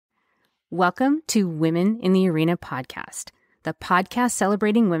Welcome to Women in the Arena podcast, the podcast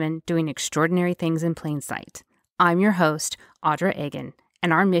celebrating women doing extraordinary things in plain sight. I'm your host, Audra Egan,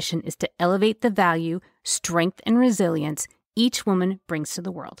 and our mission is to elevate the value, strength, and resilience each woman brings to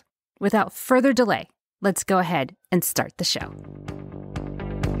the world. Without further delay, let's go ahead and start the show.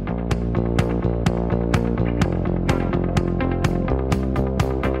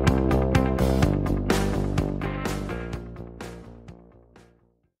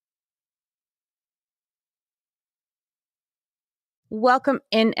 Welcome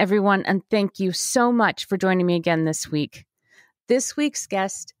in, everyone, and thank you so much for joining me again this week. This week's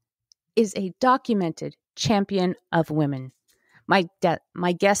guest is a documented champion of women. My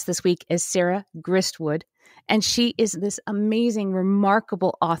guest this week is Sarah Gristwood, and she is this amazing,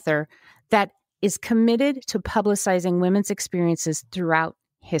 remarkable author that is committed to publicizing women's experiences throughout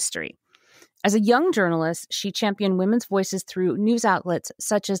history. As a young journalist, she championed women's voices through news outlets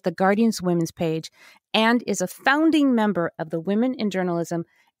such as The Guardian's Women's Page and is a founding member of the Women in Journalism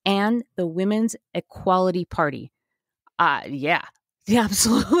and the Women's Equality Party. Yeah,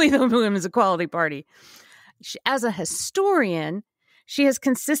 absolutely, the Women's Equality Party. As a historian, she has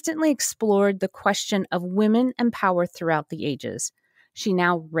consistently explored the question of women and power throughout the ages. She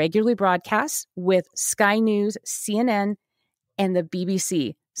now regularly broadcasts with Sky News, CNN, and the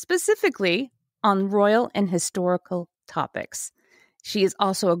BBC, specifically on royal and historical topics. She is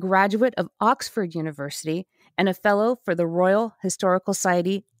also a graduate of Oxford University and a fellow for the Royal Historical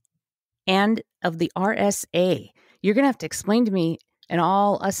Society and of the RSA. You're going to have to explain to me and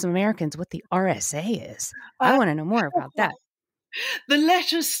all us Americans what the RSA is. I want to know more about that. The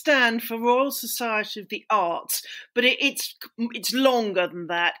letters stand for Royal Society of the Arts, but it's longer than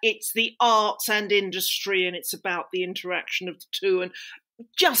that. It's the arts and industry, and it's about the interaction of the two. And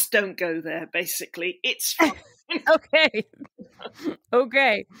just don't go there, basically. It's fine. Okay.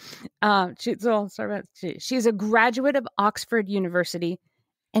 She's a graduate of Oxford University,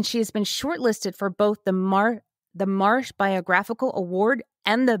 and she has been shortlisted for both the Marsh Biographical Award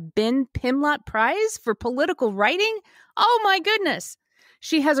and the Ben Pimlott Prize for political writing. Oh my goodness.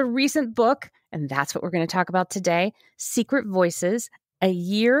 She has a recent book, and that's what we're going to talk about today, Secret Voices, A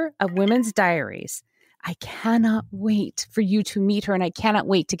Year of Women's Diaries. I cannot wait for you to meet her, and I cannot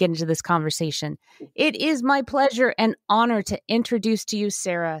wait to get into this conversation. It is my pleasure and honor to introduce to you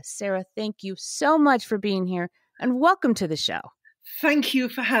Sarah. Sarah, thank you so much for being here, and welcome to the show. Thank you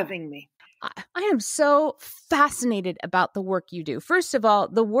for having me. I am so fascinated about the work you do. First of all,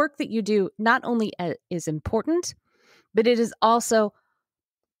 the work that you do not only is important, but it is also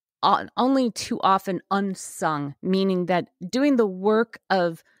only too often unsung, meaning that doing the work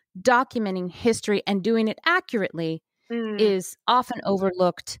of documenting history and doing it accurately is often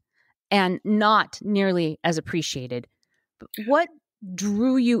overlooked and not nearly as appreciated. But what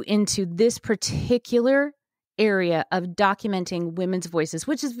drew you into this particular area of documenting women's voices,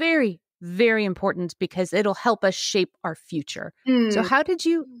 which is very, very important because it'll help us shape our future. So how did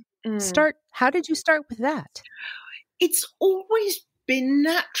you start? How did you start with that? It's always been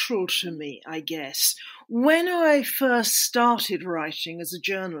natural to me, I guess. When I first started writing as a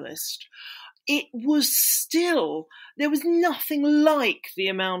journalist, there was nothing like the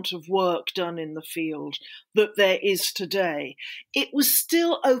amount of work done in the field that there is today. It was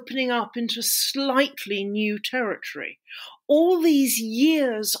still opening up into slightly new territory. All these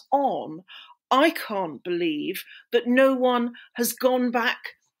years on, I can't believe that no one has gone back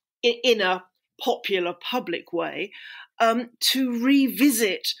in a popular public way to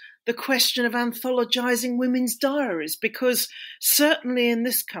revisit the question of anthologizing women's diaries, because certainly in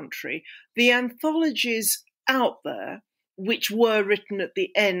this country, the anthologies out there, which were written at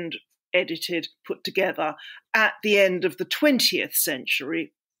the end, edited, put together at the end of the 20th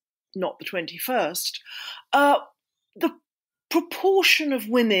century, not the 21st, the proportion of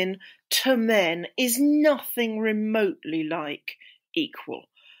women to men is nothing remotely like equal.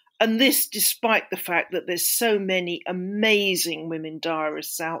 And this despite the fact that there's so many amazing women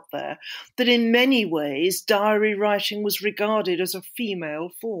diarists out there that in many ways diary writing was regarded as a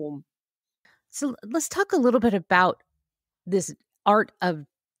female form. So let's talk a little bit about this art of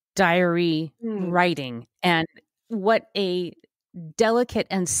diary writing and what a delicate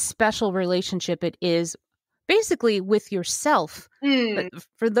and special relationship it is basically with yourself. But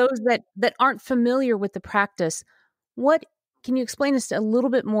for those that aren't familiar with the practice, can you explain us a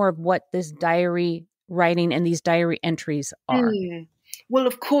little bit more of what this diary writing and these diary entries are? Well,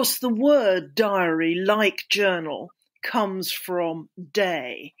 of course, the word diary, like journal, comes from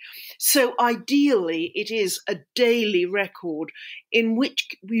day. So ideally, it is a daily record in which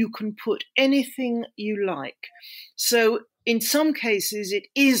you can put anything you like. So in some cases, it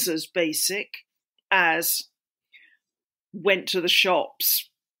is as basic as went to the shops,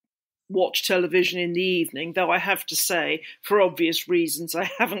 watch television in the evening, though I have to say, for obvious reasons, I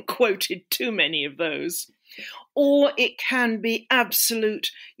haven't quoted too many of those. Or it can be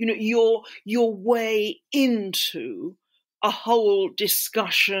absolute, your way into a whole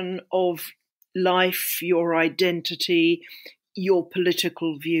discussion of life, your identity, your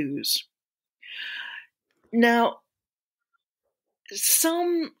political views. Now,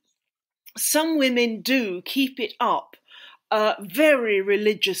 some women do keep it up very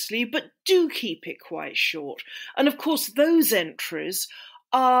religiously, but do keep it quite short. And of course, those entries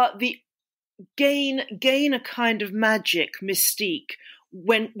are gain a kind of magic mystique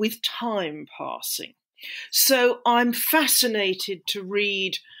with time passing. So I'm fascinated to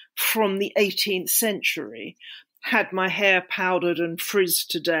read from the 18th century. Had my hair powdered and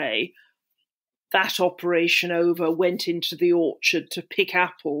frizzed today, that operation over, went into the orchard to pick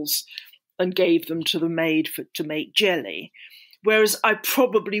apples and gave them to the maid to make jelly. Whereas I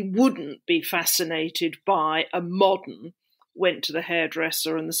probably wouldn't be fascinated by a modern went to the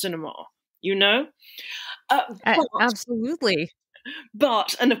hairdresser and the cinema, Absolutely.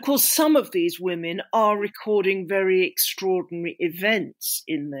 But, and of course, some of these women are recording very extraordinary events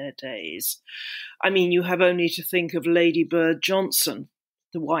in their days. I mean, you have only to think of Lady Bird Johnson,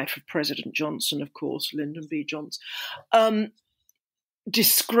 the wife of President Johnson, of course, Lyndon B. Johnson,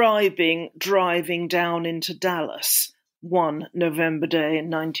 describing driving down into Dallas one November day in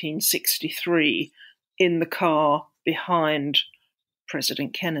 1963 in the car behind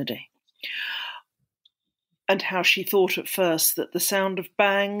President Kennedy. And how she thought at first that the sound of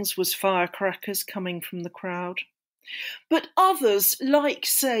bangs was firecrackers coming from the crowd. But others, like,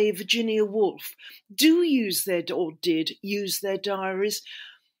 say, Virginia Woolf, did use their diaries,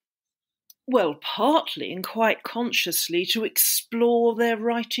 well, partly and quite consciously to explore their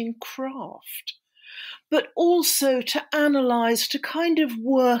writing craft, but also to analyse, to kind of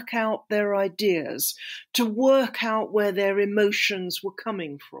work out their ideas, to work out where their emotions were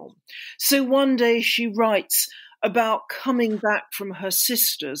coming from. So one day she writes about coming back from her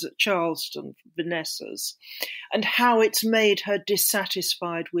sister's at Charleston, Vanessa's, and how it's made her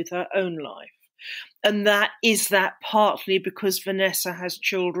dissatisfied with her own life. And that partly because Vanessa has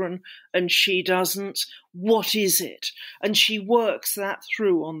children and she doesn't? What is it? And she works that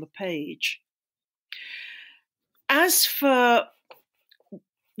through on the page. As for,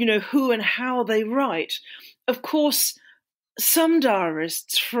 who and how they write, of course, some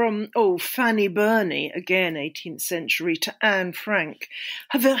diarists from, Fanny Burney, again 18th century, to Anne Frank,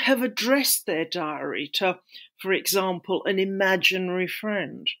 have addressed their diary to, for example, an imaginary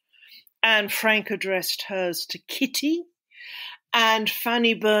friend. Anne Frank addressed hers to Kitty, and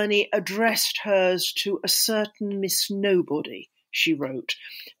Fanny Burney addressed hers to a certain Miss Nobody, she wrote,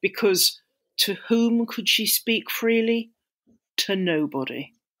 because to whom could she speak freely? To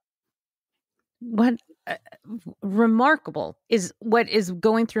nobody. What remarkable is what is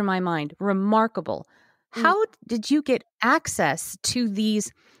going through my mind. Remarkable. How did you get access to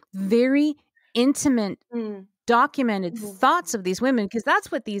these very intimate, documented thoughts of these women? Because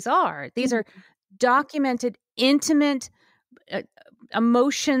that's what these are. These are documented, intimate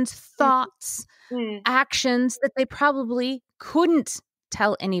emotions, thoughts, actions that they probably couldn't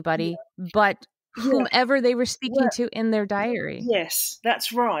tell anybody but whomever they were speaking to in their diary. Yes,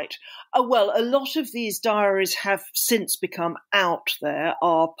 that's right. Well, a lot of these diaries have since become out there,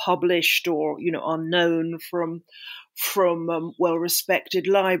 are published or, are known from well-respected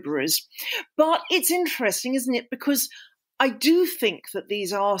libraries. But it's interesting, isn't it? Because I do think that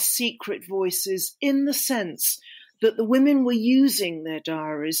these are secret voices in the sense that the women were using their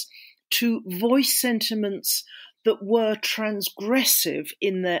diaries to voice sentiments that were transgressive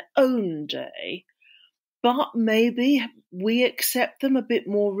in their own day, but maybe we accept them a bit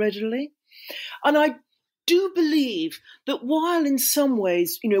more readily. And I do believe that while in some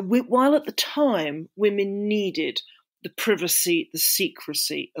ways, while at the time women needed the privacy, the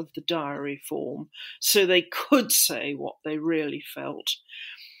secrecy of the diary form, so they could say what they really felt,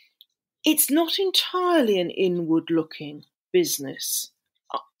 it's not entirely an inward-looking business,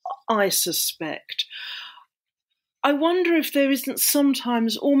 I suspect. I wonder if there isn't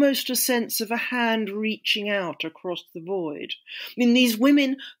sometimes almost a sense of a hand reaching out across the void. I mean, these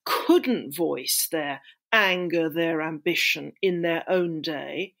women couldn't voice their anger, their ambition in their own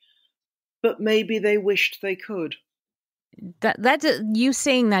day, but maybe they wished they could. That you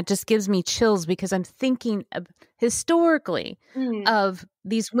saying that just gives me chills, because I'm thinking of, historically of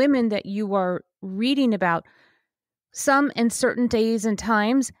these women that you are reading about, some in certain days and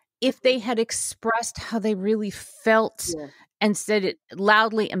times, if they had expressed how they really felt and said it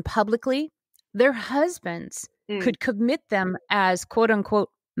loudly and publicly, their husbands could commit them as quote unquote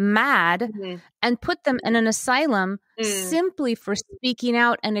mad and put them in an asylum simply for speaking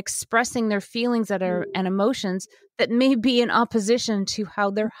out and expressing their feelings and emotions that may be in opposition to how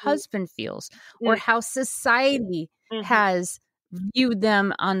their husband feels or how society has viewed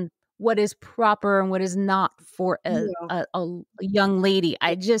them on what is proper and what is not for a young lady.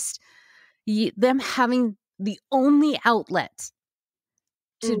 I just, them having the only outlet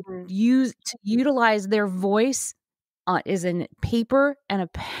to utilize their voice is in paper and a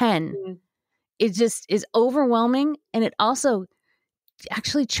pen. It just is overwhelming. And it also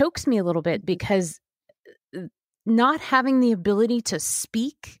actually chokes me a little bit because not having the ability to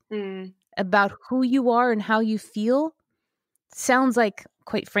speak about who you are and how you feel sounds like,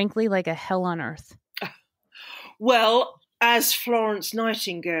 quite frankly, like a hell on earth. Well, as Florence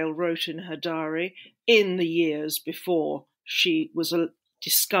Nightingale wrote in her diary, in the years before she was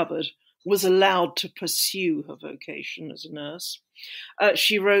discovered, was allowed to pursue her vocation as a nurse,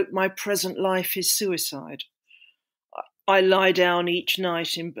 she wrote, "My present life is suicide. I lie down each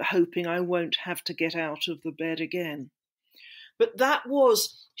night hoping I won't have to get out of the bed again." But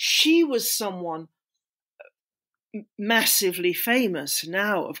she was someone massively famous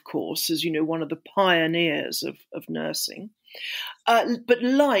now, of course, as you know, one of the pioneers of nursing. But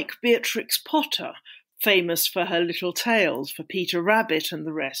like Beatrix Potter, famous for her little tales, for Peter Rabbit and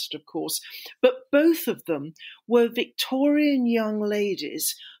the rest, of course. But both of them were Victorian young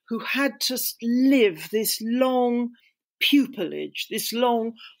ladies who had to live this long pupillage, this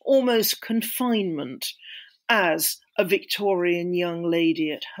long almost confinement as a Victorian young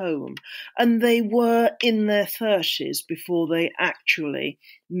lady at home. And they were in their 30s before they actually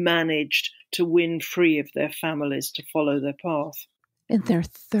managed to win free of their families to follow their path. In their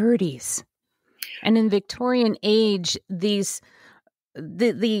 30s. And in Victorian age, the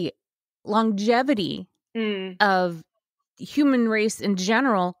longevity of human race in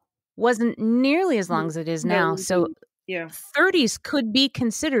general wasn't nearly as long as it is now. So 30s could be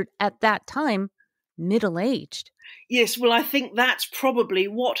considered at that time middle-aged. Yes, well, I think that's probably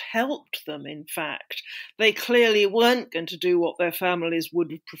what helped them, in fact. They clearly weren't going to do what their families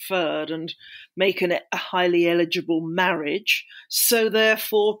would have preferred and make a highly eligible marriage. So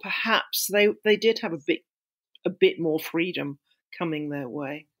therefore, perhaps they did have a bit more freedom coming their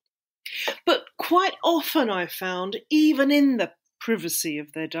way. But quite often I found, even in the privacy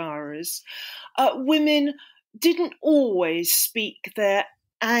of their diaries, women didn't always speak their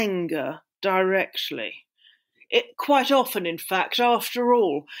anger directly. Quite often, in fact, after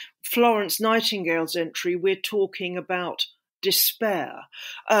all, Florence Nightingale's entry, we're talking about despair.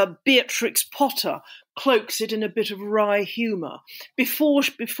 Beatrix Potter cloaks it in a bit of wry humour. Before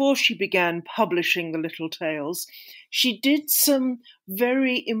she began publishing the little tales, she did some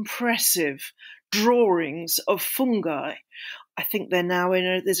very impressive drawings of fungi. I think they're now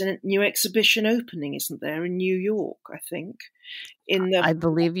there's a new exhibition opening, isn't there, in New York, I think. I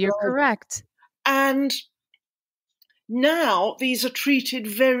believe you're correct. And now these are treated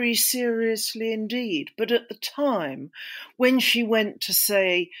very seriously indeed. But at the time, when she went to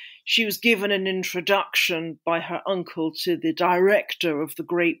say she was given an introduction by her uncle to the director of the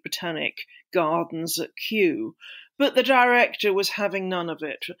Great Botanic Gardens at Kew, but the director was having none of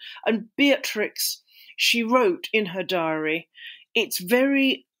it. And Beatrix, she wrote in her diary, "It's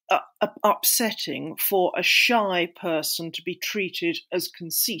very upsetting for a shy person to be treated as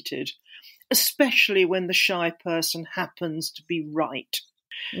conceited, especially when the shy person happens to be right."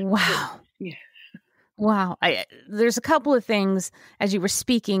 Wow. Yeah. Wow. There's a couple of things as you were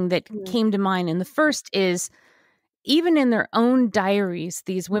speaking that came to mind. And the first is, even in their own diaries,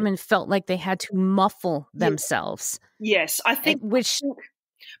 these women felt like they had to muffle themselves. Yes, I think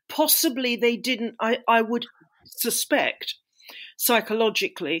possibly they didn't, I would suspect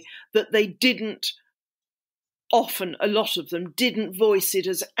psychologically that they didn't often, a lot of them, didn't voice it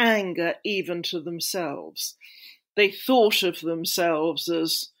as anger even to themselves. They thought of themselves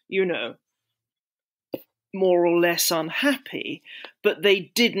as, more or less unhappy, but they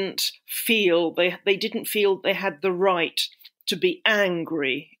didn't feel they had the right to be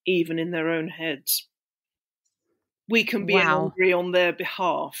angry even in their own heads. We can be angry on their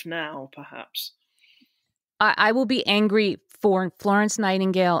behalf now, perhaps. I will be angry for Florence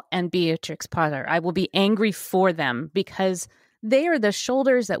Nightingale and Beatrix Potter. I will be angry for them because they are the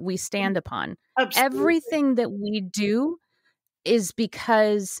shoulders that we stand upon. Absolutely. Everything that we do is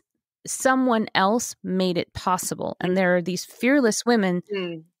because someone else made it possible. And there are these fearless women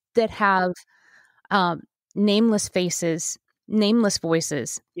that have nameless faces, nameless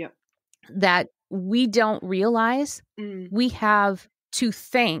voices that we don't realize we have to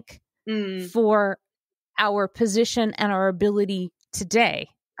thank for our position and our ability today.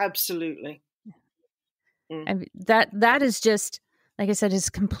 Absolutely. I mean, that is just, like I said, is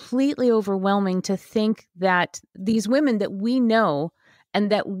completely overwhelming to think that these women that we know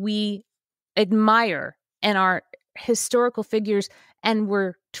and that we admire and are historical figures and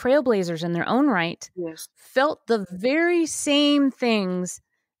were trailblazers in their own right, felt the very same things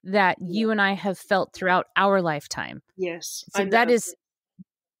that you and I have felt throughout our lifetime. Yes. So that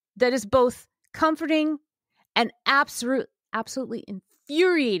is both comforting and absolutely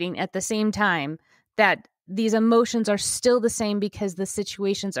infuriating at the same time, that these emotions are still the same because the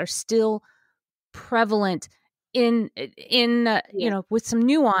situations are still prevalent in with some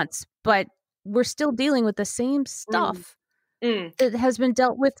nuance, but we're still dealing with the same stuff that has been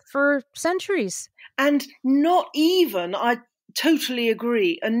dealt with for centuries. And not even, I totally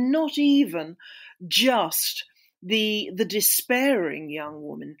agree, and not even just the despairing young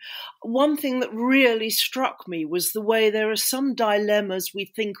woman. One thing that really struck me was the way there are some dilemmas we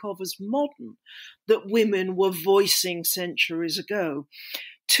think of as modern that women were voicing centuries ago.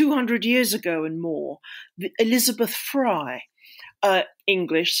 200 years ago and more, Elizabeth Fry,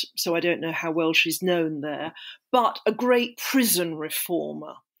 English, so I don't know how well she's known there, but a great prison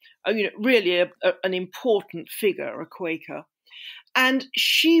reformer, really an important figure, a Quaker. And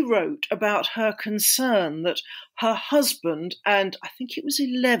she wrote about her concern that her husband and I think it was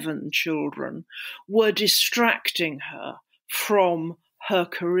 11 children were distracting her from her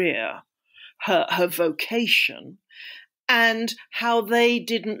career, her vocation, and how they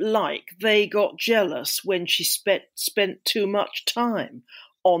got jealous when she spent too much time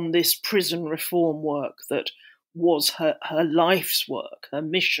on this prison reform work that was her life's work, her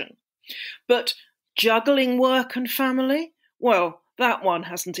mission. But juggling work and family, well, that one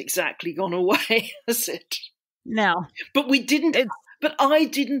hasn't exactly gone away, has it? No. But I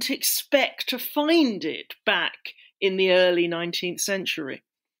didn't expect to find it back in the early 19th century.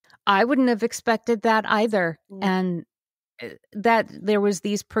 I wouldn't have expected that either. And that there was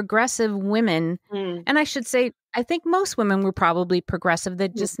these progressive women, and I should say, I think most women were probably progressive,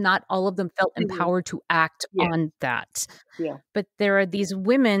 that just not all of them felt empowered to act on that. Yeah. But there are these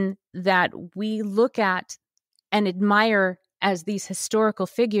women that we look at and admire as these historical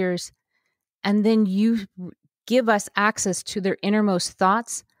figures, and then you give us access to their innermost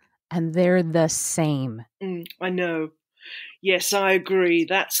thoughts, and they're the same. I know. Yes, I agree.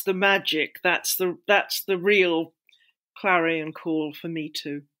 That's the magic. That's the real clarion call for me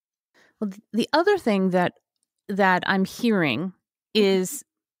too. Well, the other thing that I'm hearing is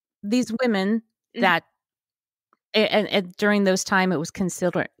these women that, and during those time it was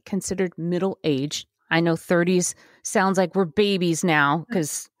considered middle age. I know 30s sounds like we're babies now,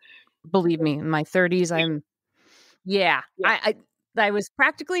 because believe me, in my 30s, I was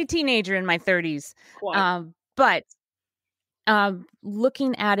practically a teenager in my 30s. But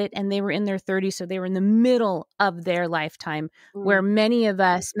looking at it, and they were in their 30s, so they were in the middle of their lifetime, where many of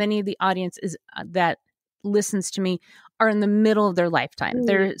the audience that listens to me are in the middle of their lifetime.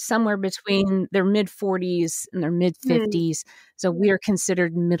 They're somewhere between their mid 40s and their mid 50s. So we are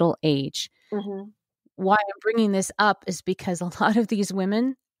considered middle age. Why I'm bringing this up is because a lot of these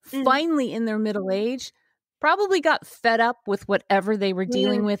women finally in their middle age probably got fed up with whatever they were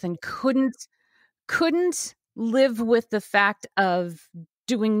dealing with and couldn't live with the fact of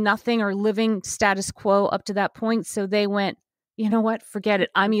doing nothing or living status quo up to that point. So they went, you know what, forget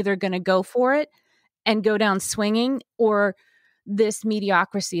it. I'm either going to go for it and go down swinging, or this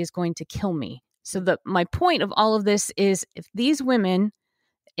mediocrity is going to kill me. So my point of all of this is, if these women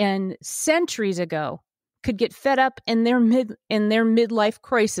and centuries ago could get fed up in their midlife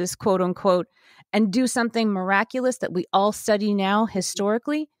crisis, quote unquote, and do something miraculous that we all study now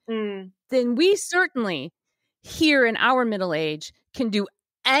historically, then we certainly here in our middle age can do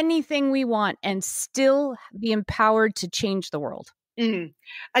anything we want and still be empowered to change the world. And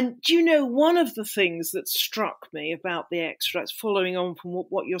do you know, one of the things that struck me about the extracts, following on from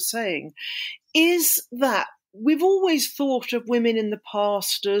what you're saying, is that we've always thought of women in the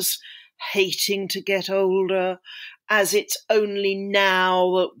past as hating to get older, as it's only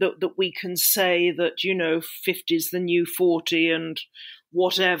now that we can say that, 50's the new 40 and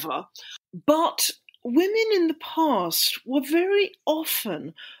whatever. But women in the past were very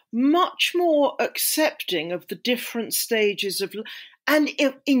often much more accepting of the different stages of and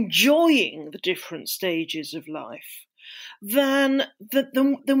enjoying the different stages of life. than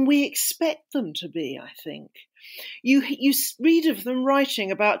we expect them to be, I think. You read of them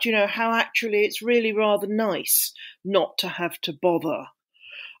writing about, how actually it's really rather nice not to have to bother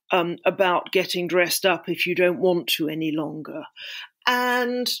about getting dressed up if you don't want to any longer.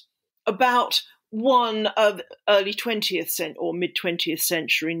 And about one of early 20th century or mid 20th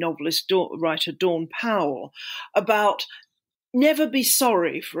century novelist writer Dawn Powell about never be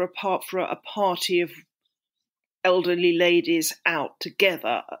sorry for a party of elderly ladies out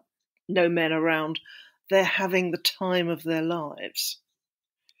together, no men around. They're having the time of their lives.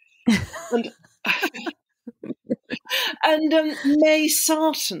 And May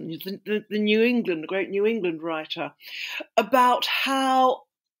Sarton, the New England, great New England writer, about how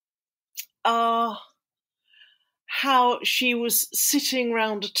she was sitting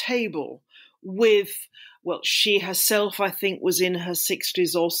round a table with, well, she herself, I think, was in her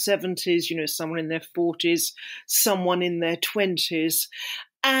 60s or 70s, someone in their 40s, someone in their 20s.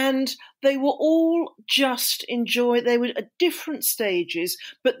 And they were all just they were at different stages,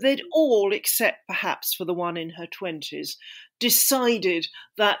 but they'd all, except perhaps for the one in her 20s, decided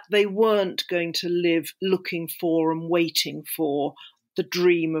that they weren't going to live looking for and waiting for the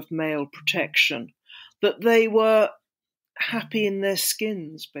dream of male protection, that they were happy in their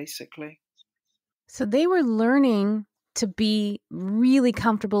skins, basically. So they were learning to be really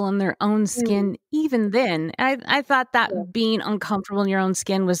comfortable in their own skin even then. I thought that being uncomfortable in your own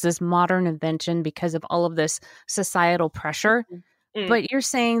skin was this modern invention because of all of this societal pressure. But you're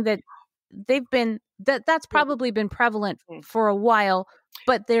saying that that's probably been prevalent for a while,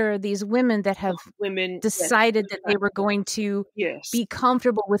 but there are these women that have decided that they were going to be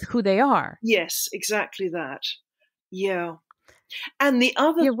comfortable with who they are. Yes, exactly that. Yeah. And the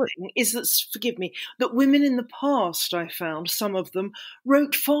other thing is that women in the past, I found, some of them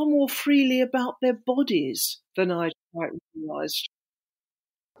wrote far more freely about their bodies than I'd quite realised.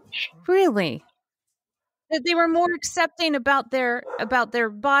 Really? That they were more accepting about their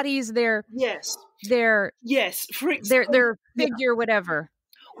bodies, their figure, whatever.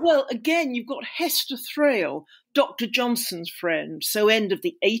 Well, again, you've got Hester Thrale, Dr. Johnson's friend, so end of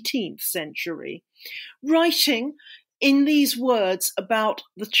the 18th century, writing in these words about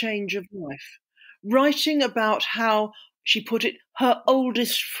the change of life, writing about how, she put it, her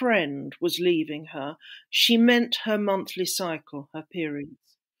oldest friend was leaving her. She meant her monthly cycle, her periods.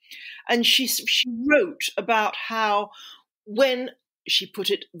 And she wrote about how when, she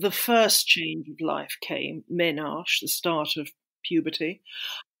put it, the first change of life came, menarche, the start of puberty,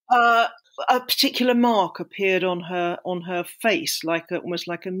 a particular mark appeared on her face, almost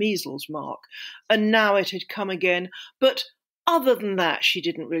like a measles mark, and now it had come again. But other than that, she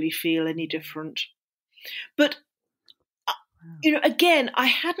didn't really feel any different. But again, I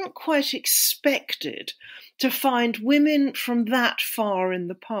hadn't quite expected to find women from that far in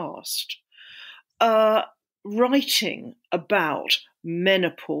the past writing about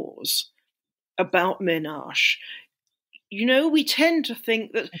menopause, about menarche. We tend to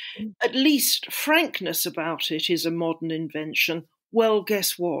think that at least frankness about it is a modern invention. Well,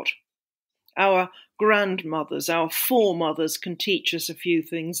 guess what? Our grandmothers, our foremothers can teach us a few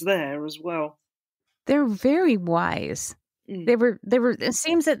things there as well. They're very wise. They were. It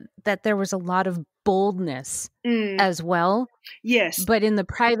seems that there was a lot of boldness as well. Yes. But in the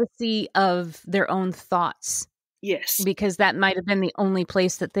privacy of their own thoughts. Yes. Because that might have been the only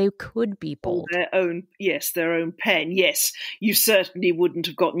place that they could be bold. Their own pen. Yes. You certainly wouldn't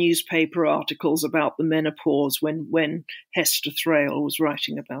have got newspaper articles about the menopause when Hester Thrale was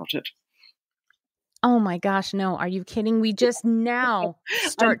writing about it. Oh my gosh, no. Are you kidding? We just now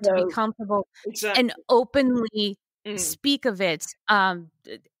start to be comfortable and openly speak of it. And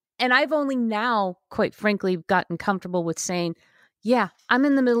I've only now, quite frankly, gotten comfortable with saying, yeah, I'm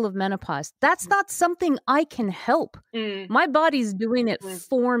in the middle of menopause. That's not something I can help. My body's doing it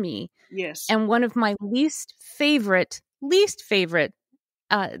for me. Yes. And one of my least favorite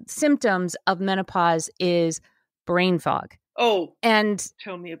symptoms of menopause is brain fog. Oh, and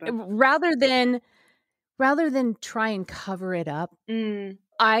tell me about it. Rather than try and cover it up,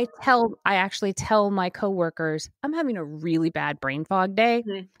 I actually tell my coworkers, I'm having a really bad brain fog day.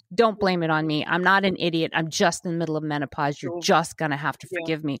 Don't blame it on me. I'm not an idiot. I'm just in the middle of menopause. You're just going to have to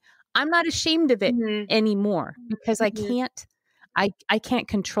forgive me. I'm not ashamed of it anymore because I can't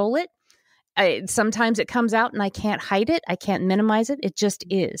control it. Sometimes it comes out and I can't hide it. I can't minimize it. It just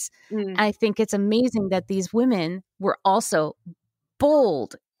is. I think it's amazing that these women were also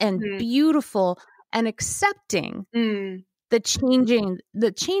bold and beautiful and accepting the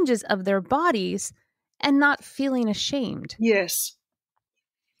changes of their bodies and not feeling ashamed.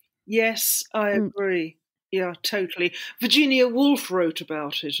 Yes, I agree. Yeah, totally. Virginia Woolf wrote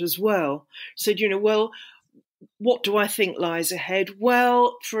about it as well. Said, well, what do I think lies ahead?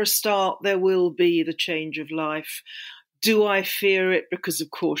 Well, for a start, there will be the change of life. Do I fear it? Because,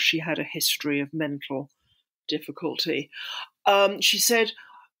 of course, she had a history of mental difficulty. She said,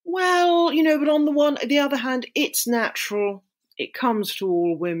 well, but on the other hand, it's natural. It comes to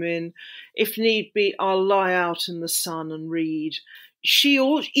all women. If need be, I'll lie out in the sun and read.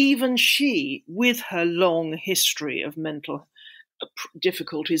 Even she, with her long history of mental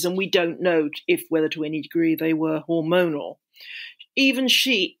difficulties, and we don't know whether to any degree they were hormonal, even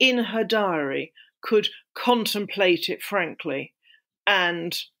she, in her diary, could contemplate it frankly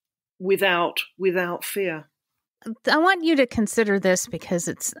and without fear. I want you to consider this because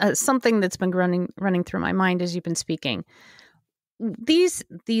it's something that's been running through my mind as you've been speaking. These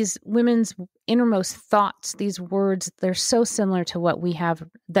women's innermost thoughts, these words, they're so similar to what we have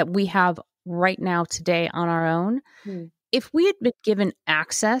right now today on our own. If we had been given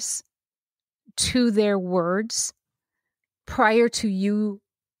access to their words prior to you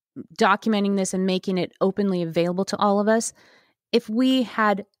documenting this and making it openly available to all of us, if we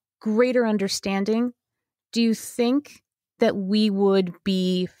had greater understanding, do you think that we would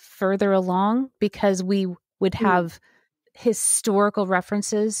be further along because we would have historical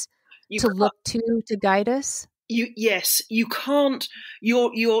references to look to guide us? Yes, you can't.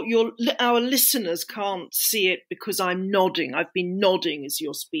 Our listeners can't see it because I'm nodding. I've been nodding as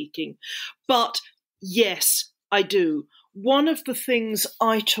you're speaking, but yes, I do. One of the things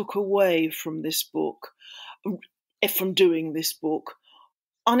I took away from this book, from doing this book,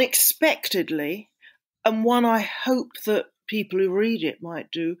 unexpectedly, and one I hope that people who read it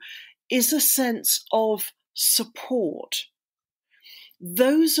might do, is a sense of support.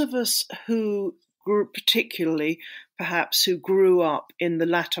 Those of us who grew, particularly perhaps who grew up in the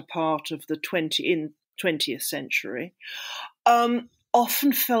latter part of the 20th century,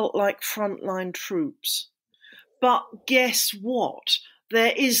 often felt like frontline troops. But guess what?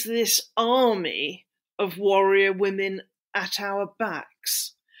 There is this army of warrior women at our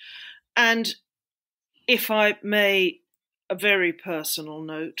backs. And if I may, a very personal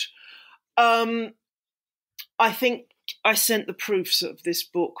note, I think I sent the proofs of this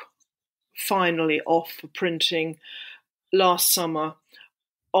book finally off for printing last summer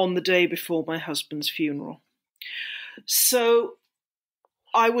on the day before my husband's funeral. So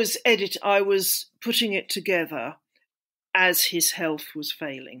I was putting it together as his health was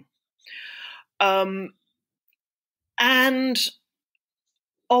failing. And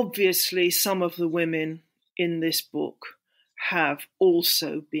obviously some of the women in this book have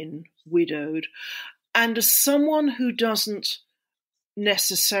also been widowed. And as someone who doesn't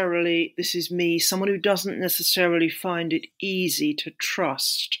necessarily, this is me, someone who doesn't necessarily find it easy to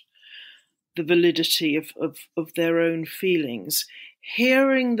trust the validity of their own feelings,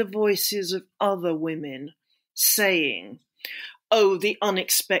 hearing the voices of other women saying, oh, the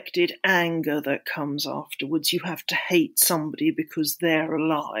unexpected anger that comes afterwards, you have to hate somebody because they're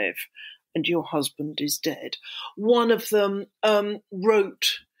alive and your husband is dead. One of them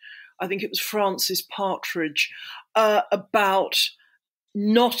wrote, I think it was Frances Partridge, about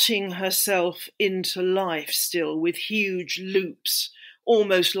knotting herself into life still with huge loops,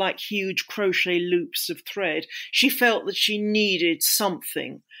 almost like huge crochet loops of thread. She felt that she needed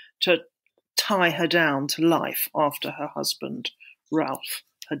something to tie her down to life after her husband, Ralph,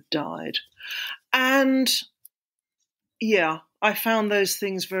 had died. And yeah, I found those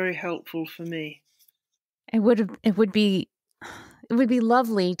things very helpful for me. It would be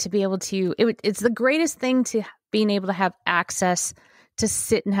lovely to be able to, it's the greatest thing to being able to have access to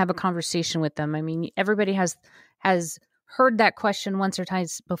sit and have a conversation with them. I mean, everybody has heard that question once or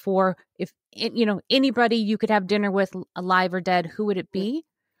twice before. If anybody you could have dinner with, alive or dead, who would it be?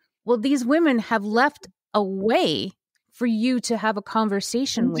 Well, these women have left a way for you to have a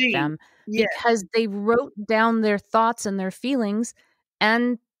conversation Indeed. With them Yeah. because they wrote down their thoughts and their feelings,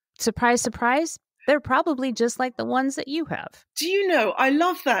 and surprise, surprise, they're probably just like the ones that you have. Do you know, I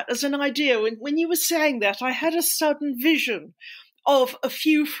love that as an idea. When you were saying that, I had a sudden vision of a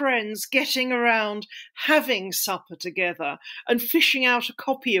few friends getting around, having supper together and fishing out a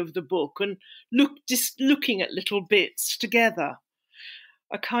copy of the book and looking at little bits together.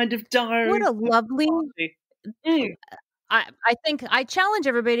 A kind of diary. What a lovely... I think I challenge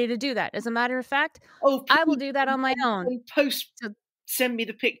everybody to do that. As a matter of fact, I will do that on my own. And send me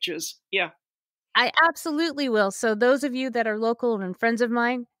the pictures. Yeah. I absolutely will. So those of you that are local and friends of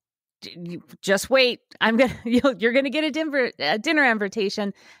mine, you just wait. You're gonna get a dinner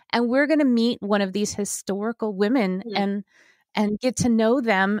invitation, and we're gonna meet one of these historical women and get to know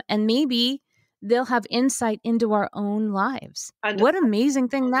them, and maybe they'll have insight into our own lives. And what amazing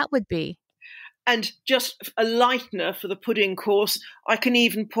thing that would be. And just a lightener for the pudding course, I can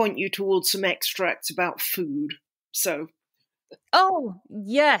even point you towards some extracts about food. So. Oh,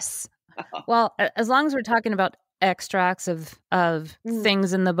 yes. Well, as long as we're talking about extracts of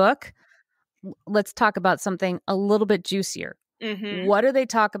things in the book, let's talk about something a little bit juicier. Mm-hmm. What do they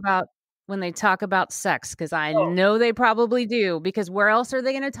talk about when they talk about sex? Because I know they probably do, because where else are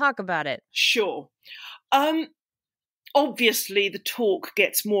they going to talk about it? Sure. Obviously, the talk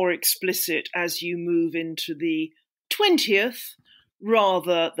gets more explicit as you move into the 20th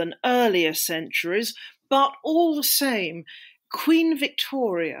rather than earlier centuries, but all the same, Queen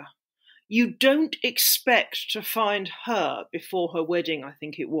Victoria, you don't expect to find her before her wedding, I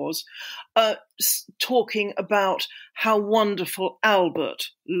think it was, talking about how wonderful Albert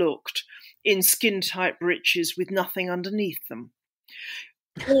looked in skin-tight breeches with nothing underneath them.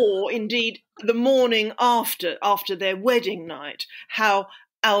 Or indeed, the morning after their wedding night, how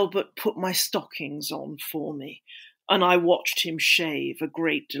Albert put my stockings on for me, and I watched him shave, a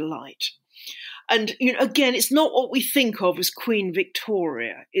great delight. And again, it's not what we think of as Queen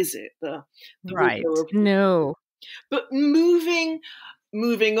Victoria, is it? The right? No. But moving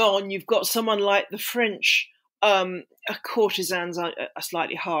on, you've got someone like the French. Courtesan's a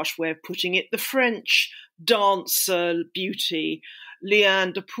slightly harsh way of putting it. The French dancer beauty,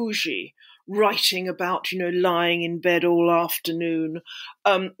 Liane de Pougy, writing about, lying in bed all afternoon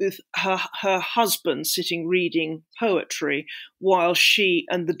with her husband sitting reading poetry while she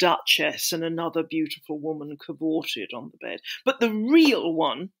and the Duchess and another beautiful woman cavorted on the bed. But the real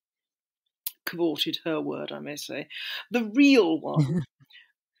one, cavorted, her word, I may say, the real one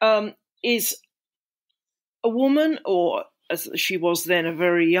is a woman, or as she was then, a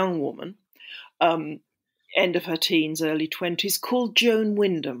very young woman, end of her teens, early 20s, called Joan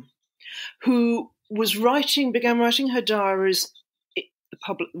Wyndham, who began writing her diaries,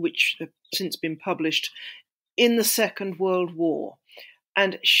 which have since been published, in the Second World War.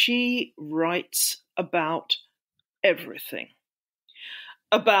 And she writes about everything.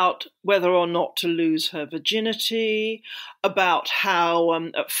 About whether or not to lose her virginity, about how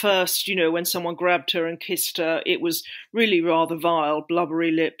at first, when someone grabbed her and kissed her, it was really rather vile,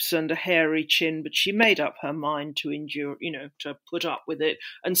 blubbery lips and a hairy chin, but she made up her mind to endure, to put up with it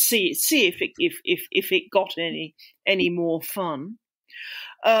and see if it got any more fun,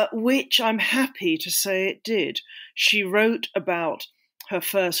 which I'm happy to say it did. She wrote about her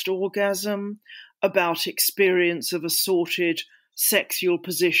first orgasm, about experience of assorted sexual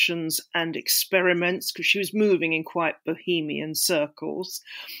positions and experiments, because she was moving in quite bohemian circles,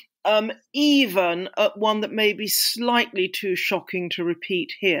 even one that may be slightly too shocking to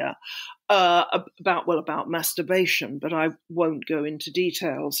repeat here, about masturbation, but I won't go into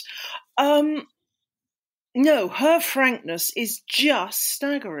details. No, her frankness is just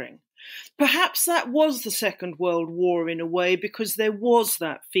staggering. Perhaps that was the Second World War in a way, because there was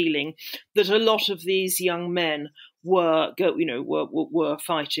that feeling that a lot of these young men were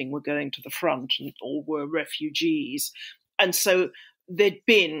fighting, were going to the front, or were refugees, and so they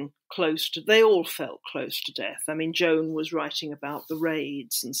all felt close to death. I mean, Joan was writing about the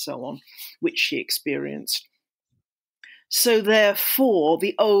raids and so on, which she experienced. So therefore,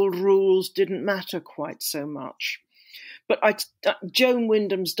 the old rules didn't matter quite so much. But Joan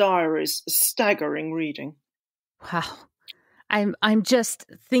Wyndham's Diaries, staggering reading. Wow. I'm just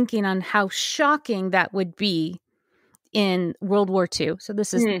thinking on how shocking that would be in World War II. So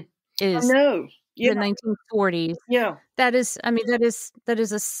this is I know. Yeah. The 1940s. Yeah.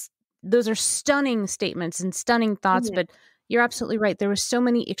 Those are stunning statements and stunning thoughts, but you're absolutely right. There were so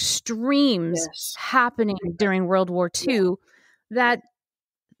many extremes happening during World War II that,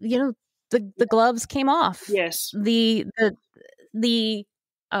 the gloves came off. Yes. The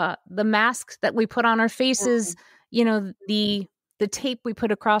masks that we put on our faces, the tape we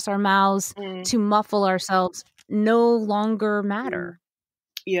put across our mouths to muffle ourselves no longer matter.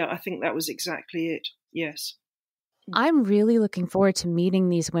 Yeah, I think that was exactly it. Yes. I'm really looking forward to meeting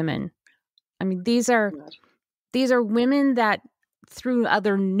these women. I mean, these are women that through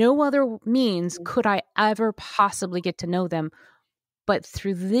no other means could I ever possibly get to know them. But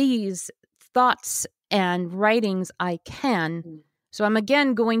through these thoughts and writings, I can. So I'm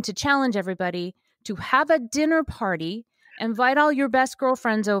again going to challenge everybody to have a dinner party, invite all your best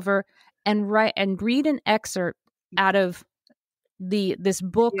girlfriends over, and read an excerpt out of this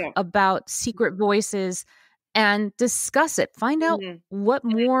book about secret voices and discuss it. Find out what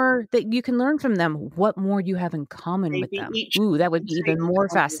more that you can learn from them, what more you have in common with them. Ooh, that would be even more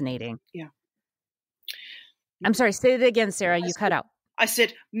fascinating. Yeah. I'm sorry, say it again, Sarah. You cut out. I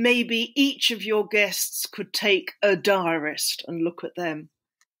said, maybe each of your guests could take a diarist and look at them.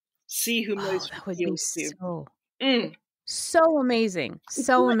 See who most that would be appeals to you. so amazing.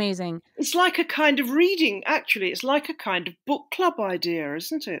 So amazing. It's like a kind of reading, actually. It's like a kind of book club idea,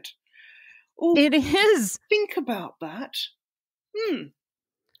 isn't it? Oh, it is. Think about that.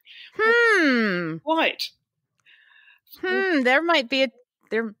 Right. There might be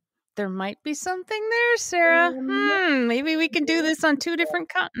there might be something there, Sarah. Maybe we can do this on 2 different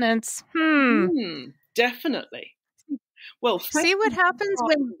continents. Definitely. Well, see what happens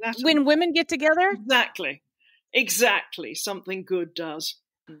when women get together? Exactly. Something good does.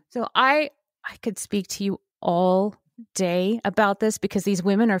 So I could speak to you all day about this because these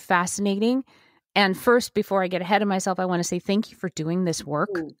women are fascinating. And first, before I get ahead of myself, I want to say thank you for doing this work.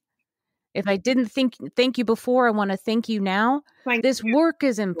 Ooh. If I didn't thank you before, I want to thank you now. This work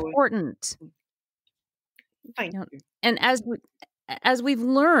is important. Thank you. And as we've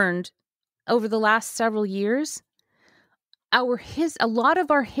learned over the last several years, a lot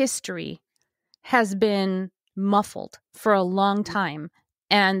of our history has been muffled for a long time,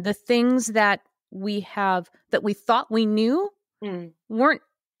 and the things that we thought we knew weren't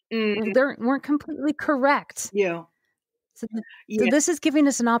completely correct. Yeah. So this is giving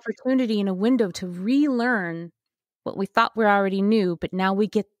us an opportunity and a window to relearn what we thought we already knew, but now we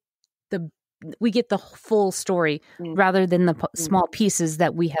get the full story rather than the small pieces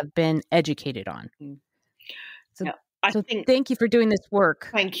that we have been educated on. So thank you for doing this work.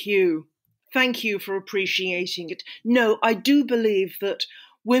 Thank you. Thank you for appreciating it. No, I do believe that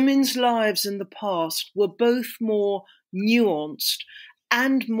women's lives in the past were both more nuanced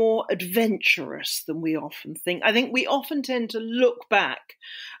and more adventurous than we often think. I think we often tend to look back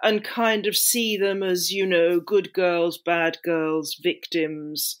and kind of see them as, good girls, bad girls,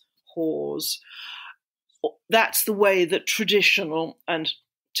 victims, whores. That's the way that traditional and,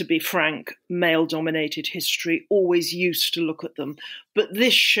 to be frank, male-dominated history always used to look at them. But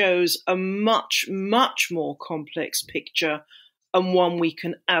this shows a much, much more complex picture, and one we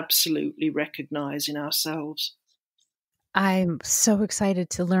can absolutely recognize in ourselves. I'm so excited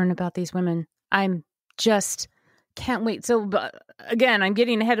to learn about these women. I'm just can't wait. So again, I'm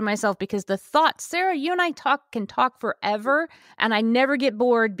getting ahead of myself because the thought, Sarah, you and I can talk forever, and I never get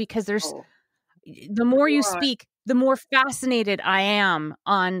bored because the more you speak, the more fascinated I am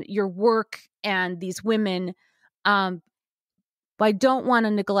on your work and these women. But I don't want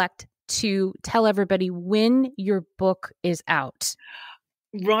to neglect to tell everybody when your book is out.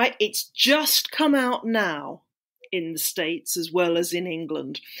 Right. It's just come out now in the States as well as in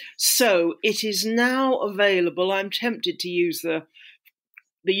England. So it is now available. I'm tempted to use the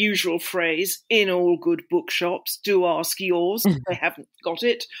usual phrase, in all good bookshops. Do ask yours if they haven't got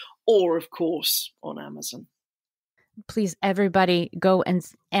it. Or, of course, on Amazon. Please, everybody, go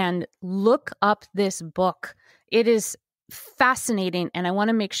and look up this book. It is fascinating, and I want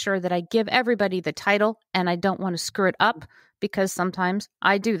to make sure that I give everybody the title, and I don't want to screw it up because sometimes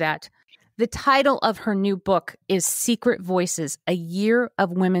I do that. The title of her new book is Secret Voices, A Year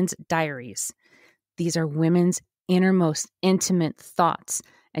of Women's Diaries. These are women's innermost intimate thoughts,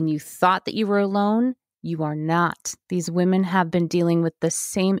 and you thought that you were alone. You are not. These women have been dealing with the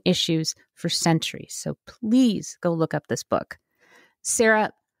same issues for centuries. So please go look up this book.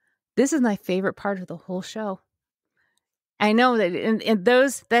 Sarah, this is my favorite part of the whole show. I know that and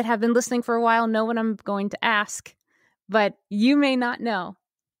those that have been listening for a while know what I'm going to ask, but you may not know.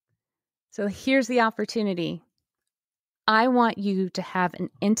 So here's the opportunity. I want you to have an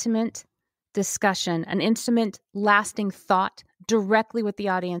intimate discussion, an intimate, lasting thought directly with the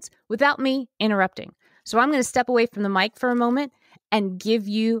audience without me interrupting. So I'm going to step away from the mic for a moment and give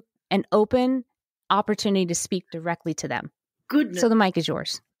you an open opportunity to speak directly to them. Goodness. So the mic is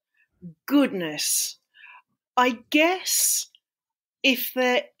yours. Goodness. I guess if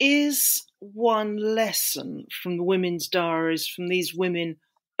there is one lesson from the women's diaries, from these women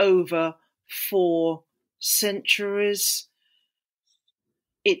over 4 centuries,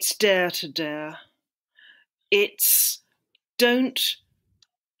 it's dare to dare. It's don't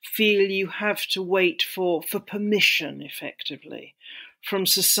feel you have to wait for permission, effectively, from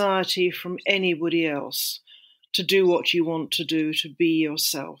society, from anybody else, to do what you want to do, to be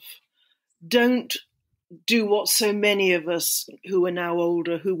yourself. Don't do what so many of us who are now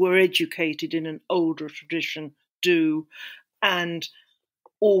older, who were educated in an older tradition, do, and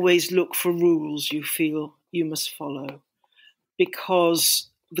always look for rules you feel you must follow, because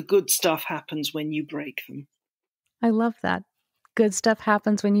the good stuff happens when you break them. I love that. Good stuff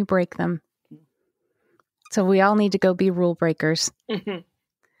happens when you break them. So we all need to go be rule breakers. Mm-hmm.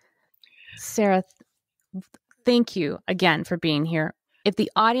 Sarah, thank you again for being here. if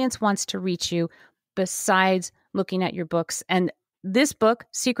the audience wants to reach you besides looking at your books, and this book,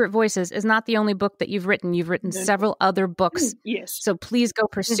 Secret Voices, is not the only book that you've written. You've written several other books. Yes. So please go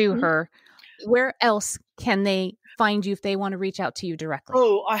pursue her. Where else can they find you if they want to reach out to you directly?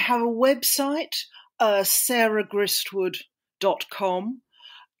 Oh, I have a website, sarahgristwood.com.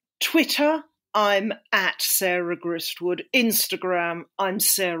 Twitter, I'm at Sarah Gristwood. Instagram, I'm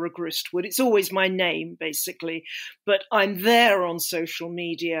Sarah Gristwood. It's always my name, basically. But I'm there on social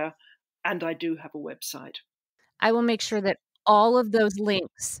media, and I do have a website. I will make sure that all of those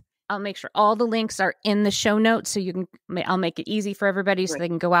links, I'll make sure all the links are in the show notes, so you can. I'll make it easy for everybody so they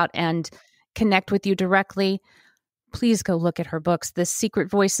can go out and connect with you directly. Please go look at her books. The Secret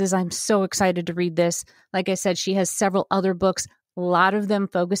Voices, I'm so excited to read this. Like I said, she has several other books, a lot of them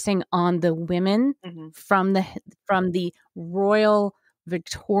focusing on the women from the royal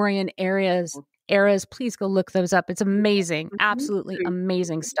Victorian eras. Please go look those up. It's amazing. Absolutely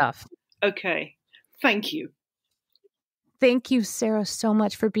amazing stuff. Okay. Thank you. Thank you, Sarah, so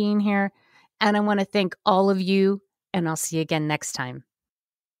much for being here. And I want to thank all of you, and I'll see you again next time.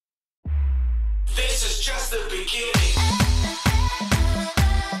 This is just the beginning.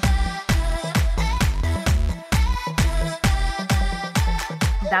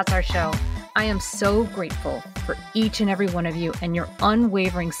 That's our show. I am so grateful for each and every one of you and your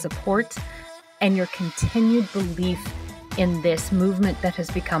unwavering support and your continued belief in this movement that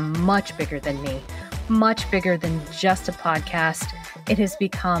has become much bigger than me, much bigger than just a podcast. It has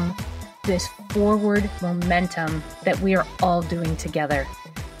become this forward momentum that we are all doing together.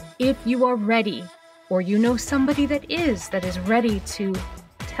 If you are ready, or you know somebody that is ready to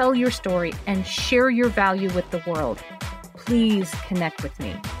tell your story and share your value with the world, please connect with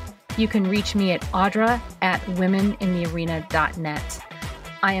me. You can reach me at audra@womeninthearena.net.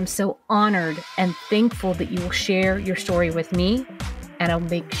 I am so honored and thankful that you will share your story with me, and I'll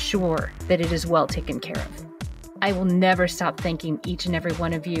make sure that it is well taken care of. I will never stop thanking each and every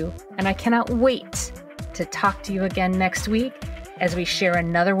one of you, and I cannot wait to talk to you again next week as we share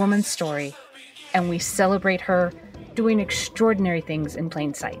another woman's story and we celebrate her doing extraordinary things in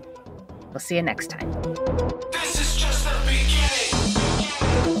plain sight. We'll see you next time.